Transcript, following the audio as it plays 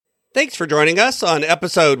Thanks for joining us on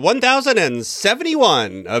episode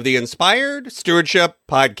 1071 of the Inspired Stewardship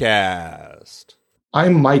Podcast.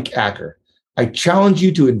 I'm Mike Acker. I challenge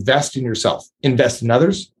you to invest in yourself, invest in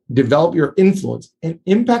others, develop your influence, and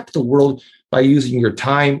impact the world by using your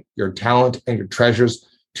time, your talent, and your treasures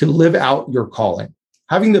to live out your calling.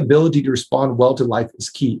 Having the ability to respond well to life is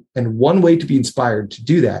key. And one way to be inspired to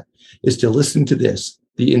do that is to listen to this,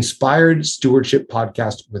 the Inspired Stewardship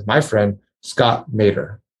Podcast with my friend, Scott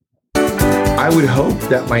Mader. I would hope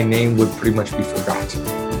that my name would pretty much be forgotten,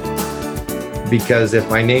 because if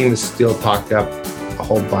my name is still talked up a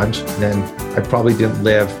whole bunch, then I probably didn't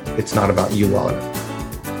live It's Not About You well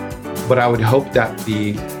enough. But I would hope that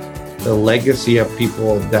the legacy of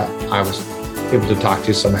people that I was able to talk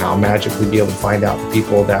to somehow magically be able to find out the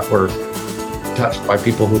people that were touched by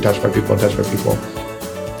people who touched by people and touched by people.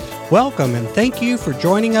 Welcome and thank you for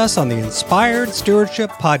joining us on the Inspired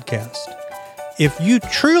Stewardship Podcast. If you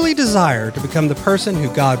truly desire to become the person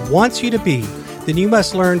who God wants you to be, then you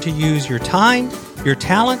must learn to use your time, your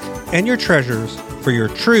talent, and your treasures for your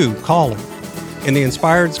true calling. In the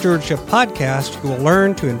Inspired Stewardship Podcast, you will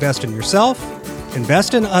learn to invest in yourself,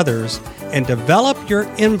 invest in others, and develop your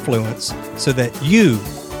influence so that you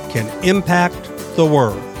can impact the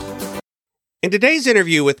world. In today's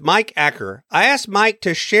interview with Mike Acker, I asked Mike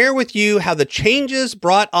to share with you how the changes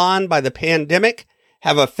brought on by the pandemic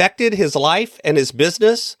have affected his life and his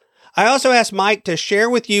business. I also asked Mike to share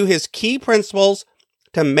with you his key principles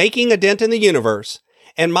to making a dent in the universe.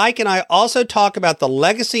 And Mike and I also talk about the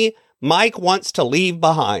legacy Mike wants to leave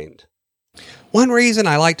behind. One reason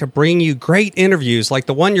I like to bring you great interviews like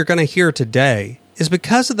the one you're going to hear today is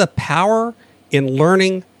because of the power in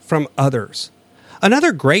learning from others.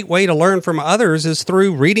 Another great way to learn from others is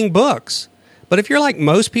through reading books. But if you're like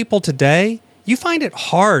most people today, you find it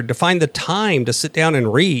hard to find the time to sit down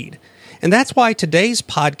and read. And that's why today's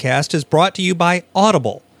podcast is brought to you by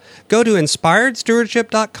Audible. Go to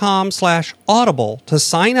inspiredstewardship.com/audible to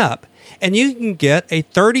sign up, and you can get a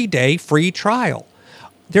 30-day free trial.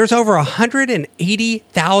 There's over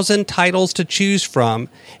 180,000 titles to choose from,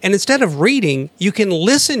 and instead of reading, you can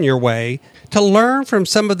listen your way to learn from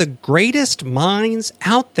some of the greatest minds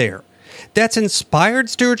out there. That's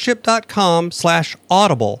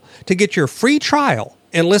inspiredstewardship.com/audible to get your free trial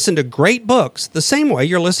and listen to great books the same way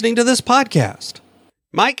you're listening to this podcast.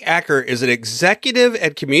 Mike Acker is an executive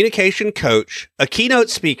and communication coach, a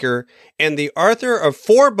keynote speaker, and the author of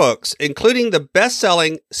 4 books, including the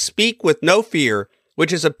best-selling Speak with No Fear,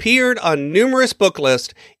 which has appeared on numerous book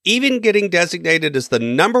lists, even getting designated as the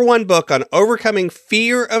 #1 book on overcoming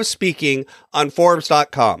fear of speaking on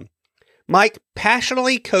Forbes.com. Mike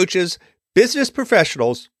passionately coaches business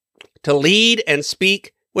professionals to lead and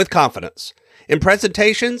speak with confidence. In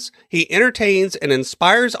presentations, he entertains and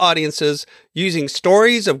inspires audiences using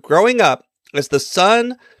stories of growing up as the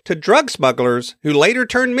son to drug smugglers who later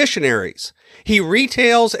turned missionaries. He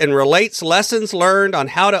retails and relates lessons learned on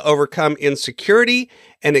how to overcome insecurity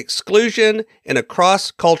and exclusion in a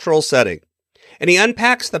cross-cultural setting. And he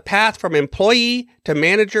unpacks the path from employee to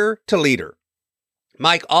manager to leader.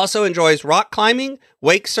 Mike also enjoys rock climbing,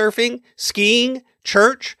 wake surfing, skiing,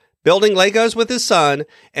 church, building Legos with his son,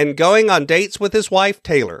 and going on dates with his wife,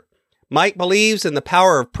 Taylor. Mike believes in the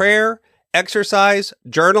power of prayer, exercise,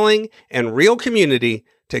 journaling, and real community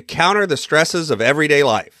to counter the stresses of everyday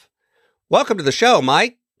life. Welcome to the show,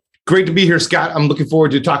 Mike. Great to be here, Scott. I'm looking forward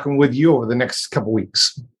to talking with you over the next couple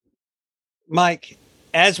weeks. Mike,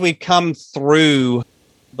 as we've come through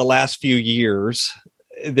the last few years,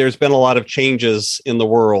 there's been a lot of changes in the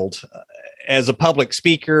world. As a public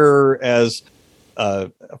speaker, as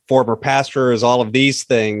a former pastor, as all of these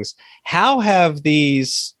things, how have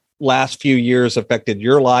these last few years affected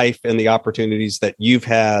your life and the opportunities that you've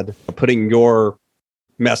had putting your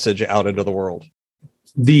message out into the world?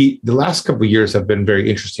 The last couple of years have been very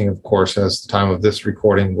interesting, of course, as the time of this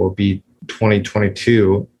recording will be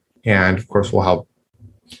 2022. And of course, we'll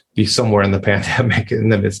be somewhere in the pandemic in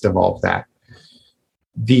the midst of all of that.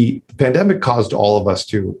 The pandemic caused all of us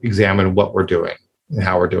to examine what we're doing and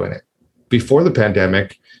how we're doing it. Before the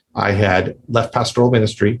pandemic, I had left pastoral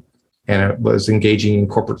ministry and I was engaging in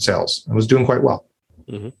corporate sales. I was doing quite well.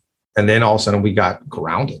 Mm-hmm. And then all of a sudden we got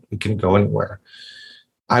grounded. We couldn't go anywhere.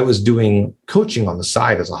 I was doing coaching on the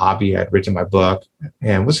side as a hobby. I'd written my book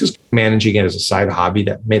and was just managing it as a side hobby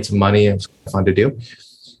that made some money and was fun to do.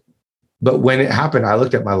 But when it happened, I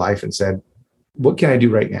looked at my life and said, what can I do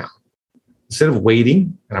right now? Instead of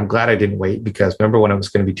waiting, and I'm glad I didn't wait, because remember when it was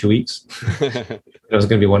going to be 2 weeks? It was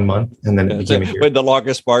going to be 1 month, and then it became a year. With the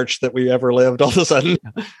longest march that we ever lived all of a sudden.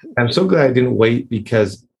 I'm so glad I didn't wait,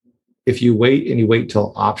 because if you wait and you wait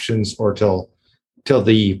till options or till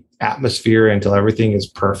the atmosphere until everything is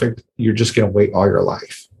perfect, you're just going to wait all your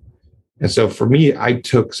life. And so for me, I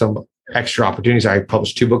took some extra opportunities. I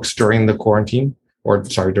published 2 books during the quarantine,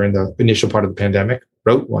 during the initial part of the pandemic,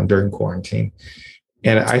 wrote one during quarantine.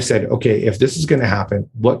 And I said, okay, if this is going to happen,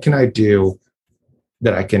 what can I do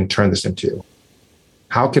that I can turn this into?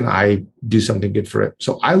 How can I do something good for it?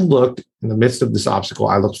 So I looked in the midst of this obstacle,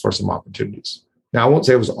 I looked for some opportunities. Now, I won't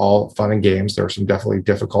say it was all fun and games. There were some definitely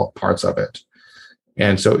difficult parts of it.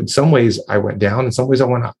 And so in some ways I went down, in some ways I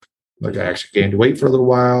went up. Like I actually gained weight for a little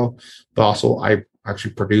while, but also I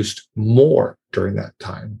actually produced more during that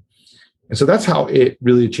time. And so that's how it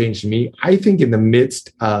really changed me. I think in the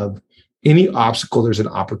midst of any obstacle, there's an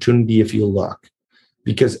opportunity if you look,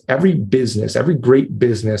 because every great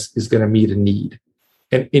business is going to meet a need.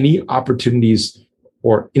 And any opportunities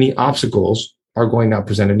or any obstacles are going to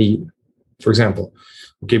present a need. For example,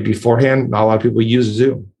 beforehand, not a lot of people use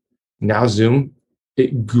Zoom. Now Zoom,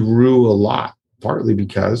 it grew a lot, partly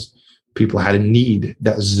because people had a need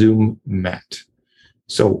that Zoom met.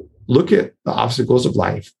 So look at the obstacles of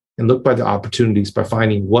life and look by the opportunities by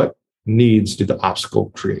finding what needs did the obstacle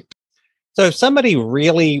create. So if somebody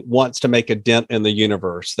really wants to make a dent in the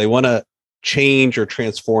universe, they want to change or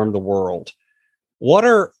transform the world, what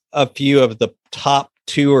are a few of the top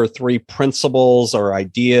 2 or 3 principles or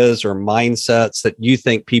ideas or mindsets that you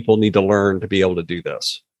think people need to learn to be able to do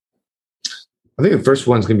this? I think the first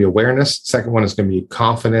one is going to be awareness. Second one is going to be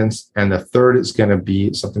confidence. And the third is going to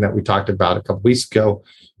be something that we talked about a couple weeks ago,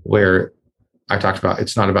 where I talked about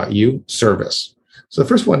it's not about you, service. So the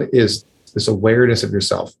first one is this awareness of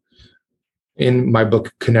yourself. In my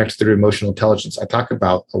book, Connect Through Emotional Intelligence, I talk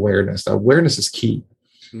about awareness. Awareness is key.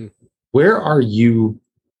 Where are you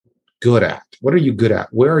good at? What are you good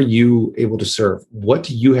at? Where are you able to serve? What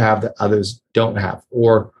do you have that others don't have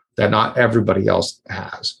or that not everybody else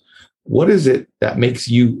has? What is it that makes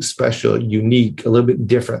you special, unique, a little bit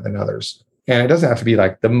different than others? And it doesn't have to be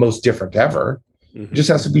like the most different ever. It just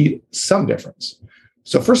has to be some difference.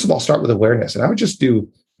 So first of all, start with awareness. And I would just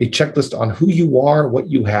do a checklist on who you are, what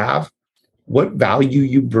you have, what value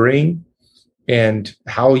you bring, and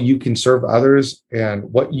how you can serve others, and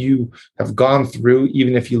what you have gone through.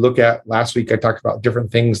 Even if you look at last week, I talked about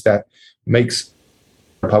different things that makes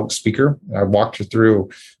a public speaker. And I walked you through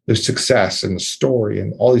the success and the story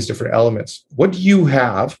and all these different elements. What do you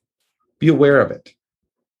have? Be aware of it.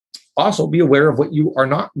 Also, be aware of what you are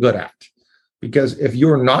not good at. Because if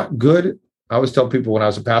you're not good, I always tell people when I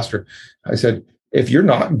was a pastor, I said, if you're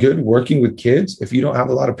not good working with kids, if you don't have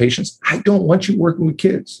a lot of patience, I don't want you working with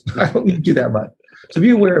kids. I don't need you that much. So be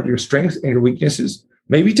aware of your strengths and your weaknesses.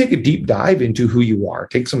 Maybe take a deep dive into who you are.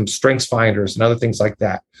 Take some strengths finders and other things like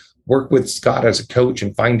that. Work with Scott as a coach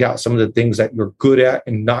and find out some of the things that you're good at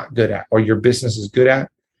and not good at, or your business is good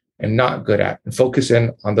at and not good at, and focus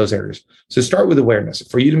in on those areas. So start with awareness.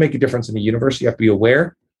 For you to make a difference in the universe, you have to be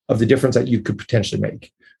aware of the difference that you could potentially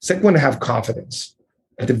make. Second one, to have confidence.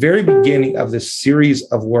 At the very beginning of this series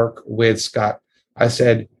of work with Scott, I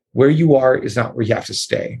said, where you are is not where you have to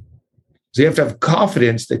stay. So you have to have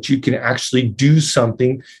confidence that you can actually do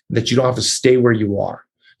something, that you don't have to stay where you are.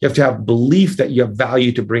 You have to have belief that you have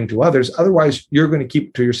value to bring to others. Otherwise, you're going to keep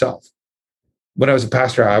it to yourself. When I was a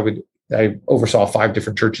pastor, I oversaw 5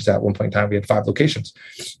 different churches at one point in time. We had 5 locations.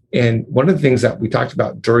 And one of the things that we talked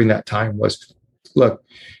about during that time was, look,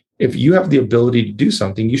 if you have the ability to do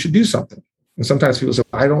something, you should do something. And sometimes people say,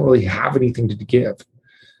 I don't really have anything to give.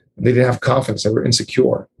 They didn't have confidence. They were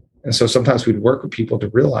insecure. And so sometimes we'd work with people to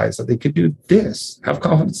realize that they could do this, have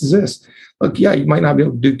confidence in this. Look, yeah, you might not be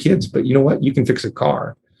able to do kids, but you know what? You can fix a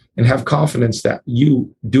car, and have confidence that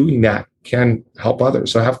you doing that can help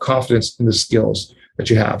others. So have confidence in the skills that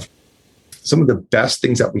you have. Some of the best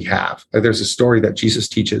things that we have, there's a story that Jesus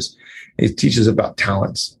teaches. He teaches about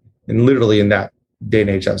talents. And literally in that day and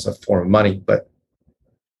age, that's a form of money, but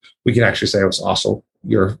we can actually say it was also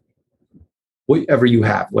your, whatever you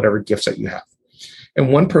have, whatever gifts that you have.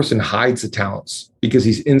 And one person hides the talents because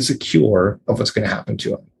he's insecure of what's going to happen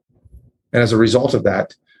to him. And as a result of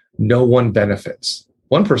that, no one benefits.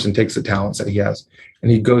 One person takes the talents that he has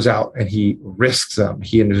and he goes out and he risks them.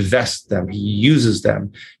 He invests them. He uses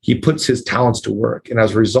them. He puts his talents to work. And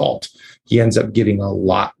as a result, he ends up getting a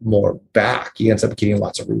lot more back. He ends up getting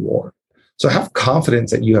lots of reward. So have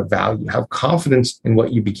confidence that you have value. Have confidence in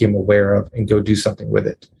what you became aware of and go do something with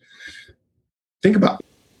it. Think about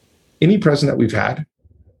any president that we've had,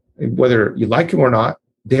 whether you like him or not,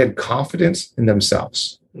 they had confidence in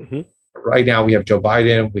themselves. Mm-hmm. Right now, we have Joe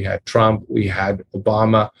Biden, we had Trump, we had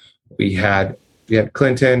Obama, we had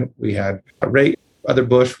Clinton, we had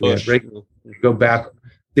Bush, we had Reagan. Go back.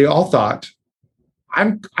 They all thought,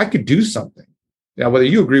 I could do something. Now, whether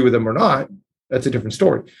you agree with them or not, that's a different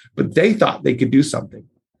story. But they thought they could do something.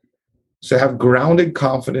 So have grounded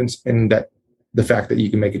confidence in that, the fact that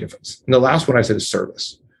you can make a difference. And the last one I said is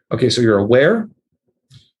service. Okay, so you're aware,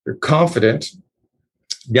 you're confident.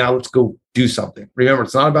 Now let's go do something. Remember,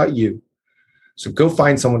 it's not about you. So go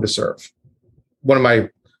find someone to serve. One of my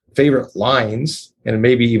favorite lines, and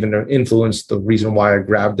maybe even influenced the reason why I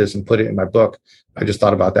grabbed this and put it in my book, I just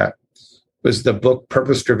thought about that, was the book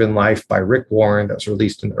Purpose Driven Life by Rick Warren that was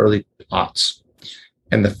released in the early aughts.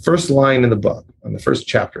 And the first line in the book, on the first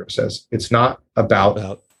chapter, says, it's not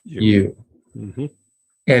about you. Mm-hmm.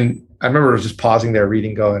 And I remember just pausing there,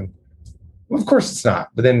 reading, going, well, of course it's not.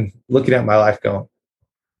 But then looking at my life going,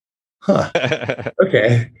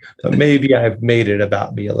 okay, so maybe I've made it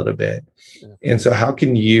about me a little bit. Yeah. And so how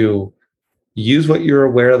can you use what you're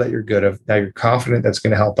aware that you're good of, now you're confident that's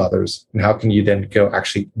going to help others, and how can you then go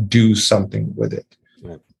actually do something with it?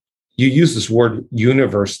 Yeah. You use this word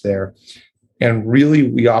universe there. And really,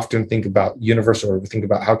 we often think about universal, or we think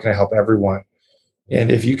about how can I help everyone?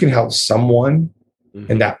 And if you can help someone,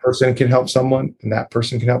 mm-hmm. and that person can help someone, and that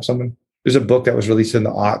person can help someone. There's a book that was released in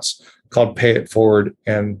the aughts called Pay It Forward.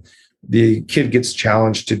 And the kid gets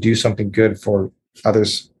challenged to do something good for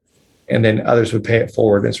others, and then others would pay it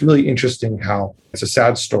forward. And it's really interesting how it's a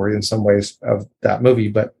sad story in some ways of that movie.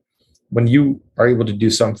 But when you are able to do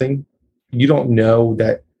something, you don't know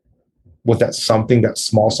that what that something, that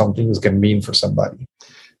small something, is going to mean for somebody.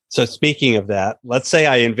 So speaking of that, let's say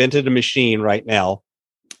I invented a machine right now,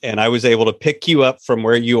 and I was able to pick you up from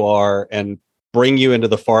where you are and bring you into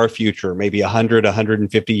the far future, maybe 100,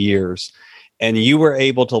 150 years, and you were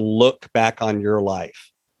able to look back on your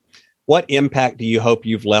life. What impact do you hope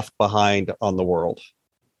you've left behind on the world?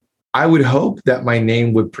 I would hope that my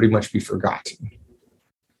name would pretty much be forgotten.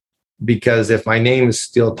 Because if my name is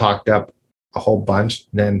still talked up a whole bunch,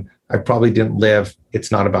 then I probably didn't live.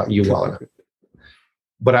 It's not about you well enough.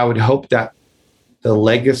 But I would hope that the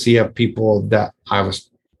legacy of people that I was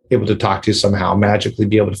able to talk to somehow magically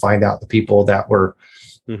be able to find out the people that were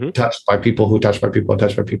mm-hmm. touched by people who touched by people and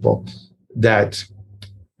touched by people, that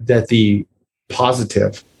the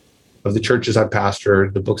positive of the churches I've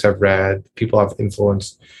pastored, the books I've read, people I've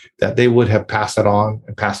influenced, that they would have passed it on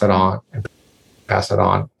and pass it on and pass it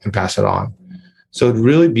on and pass it on. So it'd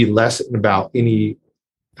really be less about any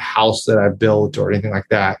house that I've built or anything like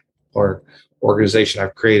that, or organization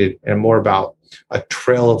I've created, and more about a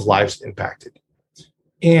trail of lives impacted.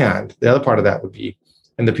 And the other part of that would be,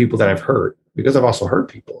 and the people that I've hurt, because I've also hurt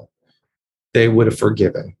people, they would have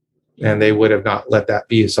forgiven, and they would have not let that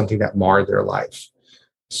be something that marred their life.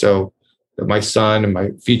 So that my son and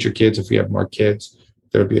my future kids, if we have more kids,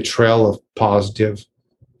 there would be a trail of positive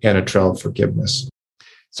and a trail of forgiveness.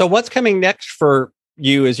 So what's coming next for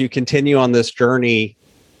you as you continue on this journey,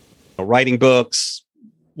 writing books,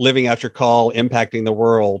 living out your call, impacting the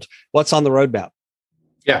world? What's on the roadmap?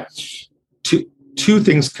 Yeah, two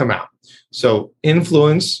things come out. So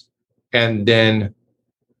influence and then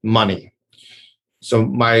money. So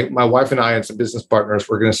my wife and I and some business partners,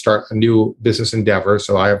 we're going to start a new business endeavor.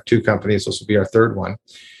 So I have two companies. This will be our third one.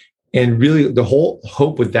 And really the whole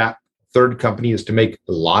hope with that third company is to make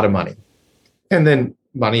a lot of money, and then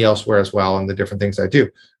money elsewhere as well, and the different things I do.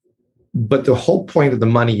 But the whole point of the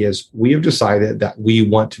money is we have decided that we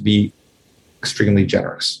want to be extremely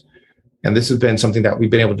generous. And this has been something that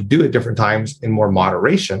we've been able to do at different times in more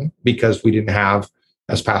moderation, because we didn't have,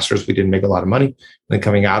 as pastors, we didn't make a lot of money. And then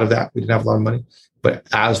coming out of that, we didn't have a lot of money. But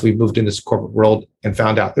as we moved into this corporate world and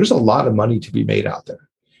found out there's a lot of money to be made out there,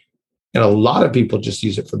 and a lot of people just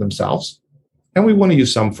use it for themselves, and we want to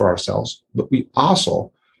use some for ourselves, but we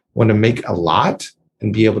also want to make a lot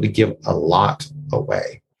and be able to give a lot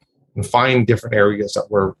away, and find different areas that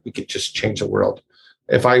where we could just change the world.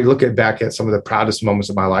 If I look back at some of the proudest moments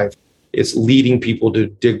of my life, it's leading people to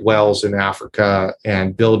dig wells in Africa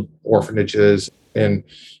and build orphanages in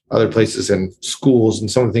other places and schools,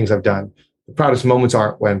 and some of the things I've done. The proudest moments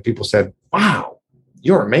aren't when people said, wow,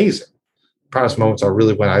 you're amazing. The proudest moments are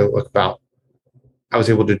really when I look about, I was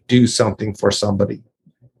able to do something for somebody.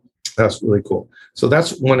 That's really cool. So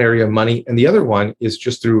that's one area of money. And the other one is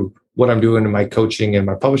just through what I'm doing in my coaching and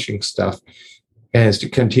my publishing stuff, and is to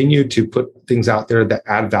continue to put things out there that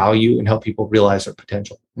add value and help people realize their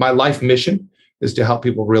potential. My life mission is to help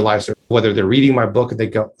people realize whether they're reading my book and they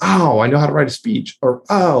go, oh, I know how to write a speech, or,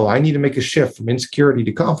 oh, I need to make a shift from insecurity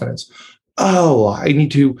to confidence. Oh, I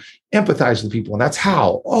need to empathize with people, and that's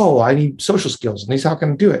how. Oh, I need social skills, and this is how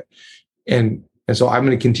can I do it. And so I'm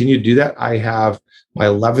going to continue to do that. I have my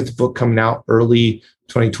 11th book coming out early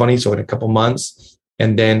 2020, so in a couple months.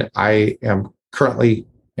 And then I am currently,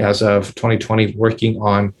 as of 2020, working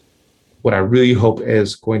on what I really hope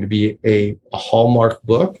is going to be a hallmark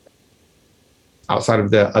book outside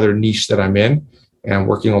of the other niche that I'm in. And I'm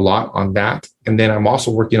working a lot on that. And then I'm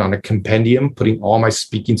also working on a compendium, putting all my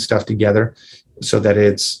speaking stuff together so that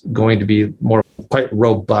it's going to be more quite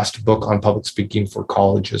robust book on public speaking for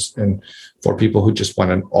colleges and for people who just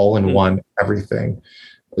want an all-in-one everything.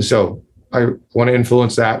 So I want to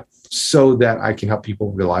influence that so that I can help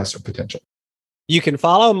people realize their potential. You can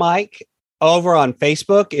follow Mike over on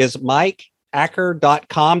Facebook is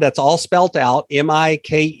MikeAcker.com. That's all spelled out,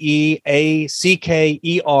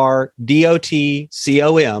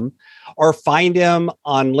 MikeAckerDotcom, or find him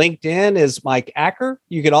on LinkedIn as Mike Acker.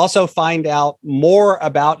 You can also find out more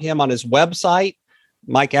about him on his website,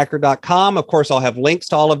 MikeAcker.com. Of course, I'll have links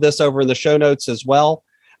to all of this over in the show notes as well.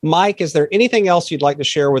 Mike, is there anything else you'd like to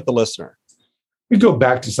share with the listener? We go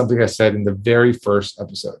back to something I said in the very first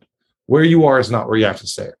episode. Where you are is not where you have to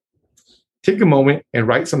stay. Take a moment and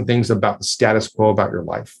write some things about the status quo about your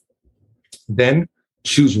life. Then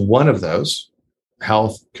choose one of those: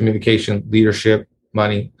 health, communication, leadership,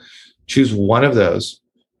 money. Choose one of those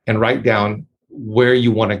and write down where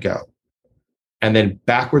you want to go. And then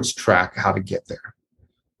backwards track how to get there.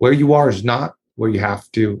 Where you are is not where you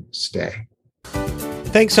have to stay.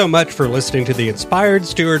 Thanks so much for listening to the Inspired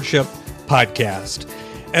Stewardship Podcast.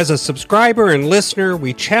 As a subscriber and listener,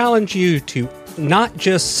 we challenge you to not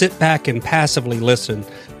just sit back and passively listen,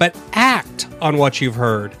 but act on what you've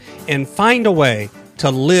heard and find a way to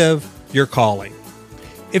live your calling.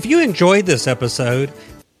 If you enjoyed this episode,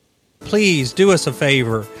 please do us a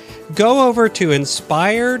favor. Go over to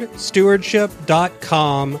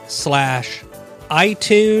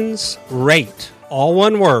inspiredstewardship.com/iTunes rate, all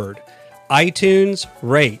one word, iTunes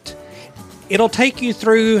rate. It'll take you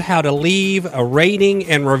through how to leave a rating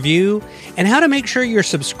and review and how to make sure you're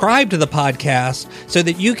subscribed to the podcast so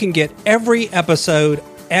that you can get every episode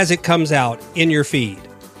as it comes out in your feed.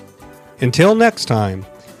 Until next time,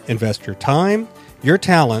 invest your time, your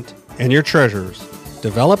talent, and your treasures.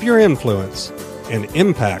 Develop your influence and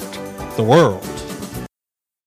impact the world.